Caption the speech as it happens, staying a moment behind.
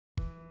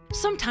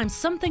Sometimes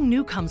something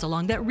new comes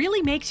along that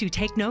really makes you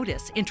take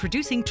notice.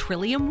 Introducing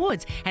Trillium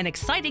Woods, an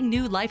exciting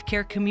new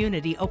LifeCare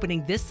community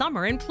opening this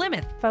summer in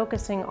Plymouth.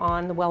 Focusing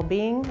on the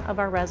well-being of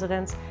our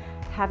residents,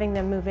 having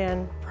them move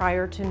in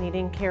prior to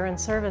needing care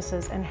and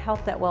services, and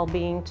help that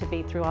well-being to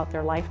be throughout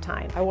their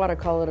lifetime. I want to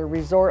call it a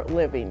resort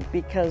living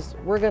because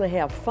we're going to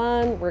have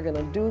fun, we're going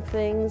to do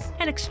things.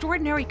 An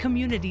extraordinary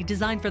community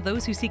designed for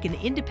those who seek an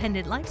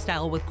independent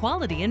lifestyle with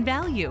quality and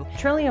value.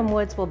 Trillium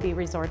Woods will be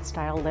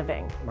resort-style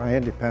living. My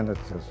independence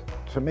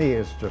to me,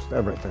 is just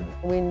everything.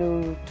 We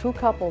knew two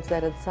couples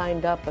that had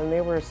signed up and they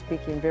were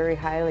speaking very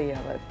highly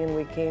of it. And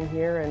we came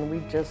here and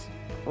we just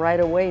right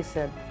away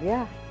said,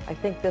 yeah, I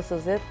think this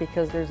is it,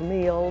 because there's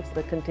meals,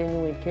 the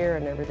continuing care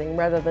and everything,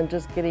 rather than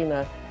just getting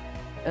an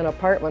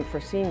apartment for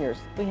seniors.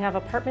 We have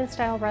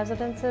apartment-style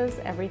residences,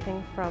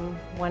 everything from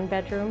 1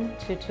 bedroom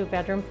to 2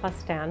 bedroom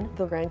plus den.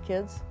 The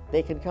grandkids,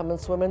 they can come and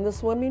swim in the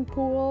swimming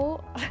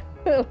pool.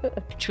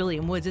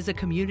 Trillium Woods is a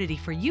community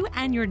for you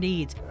and your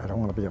needs. I don't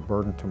want to be a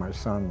burden to my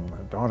son, my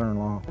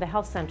daughter-in-law. The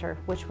health center,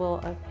 which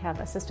will have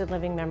assisted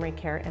living, memory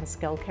care, and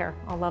skilled care,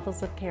 all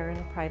levels of care in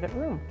a private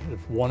room.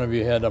 If one of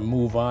you had to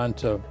move on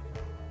to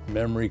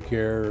memory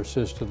care,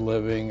 assisted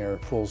living, or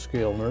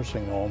full-scale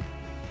nursing home,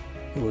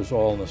 it was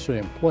all in the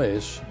same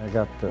place. I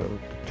got the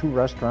 2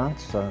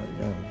 restaurants, the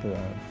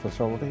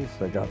facilities.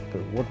 They got the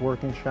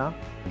woodworking shop.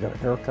 They got a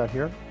haircut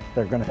here.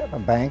 They're going to have a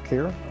bank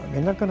here. I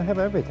mean, they're going to have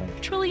everything.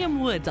 Trillium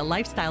Woods, a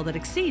lifestyle that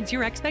exceeds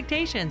your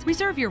expectations.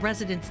 Reserve your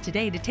residence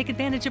today to take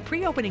advantage of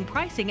pre-opening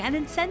pricing and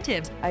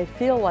incentives. I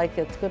feel like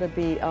it's going to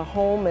be a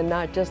home and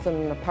not just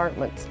an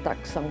apartment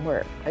stuck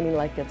somewhere. I mean,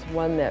 like it's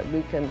one that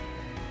we can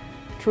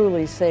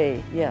truly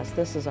say, yes,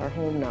 this is our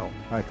home now.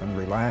 I can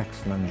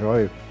relax and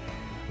enjoy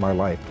my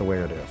life the way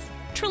it is.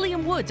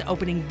 Trillium Woods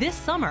opening this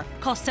summer.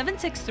 Call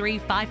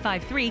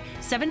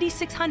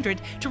 763-553-7600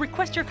 to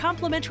request your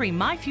complimentary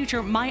My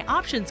Future, My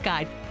Options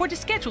guide or to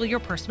schedule your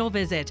personal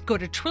visit. Go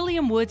to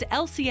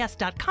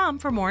trilliumwoodslcs.com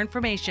for more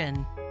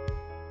information.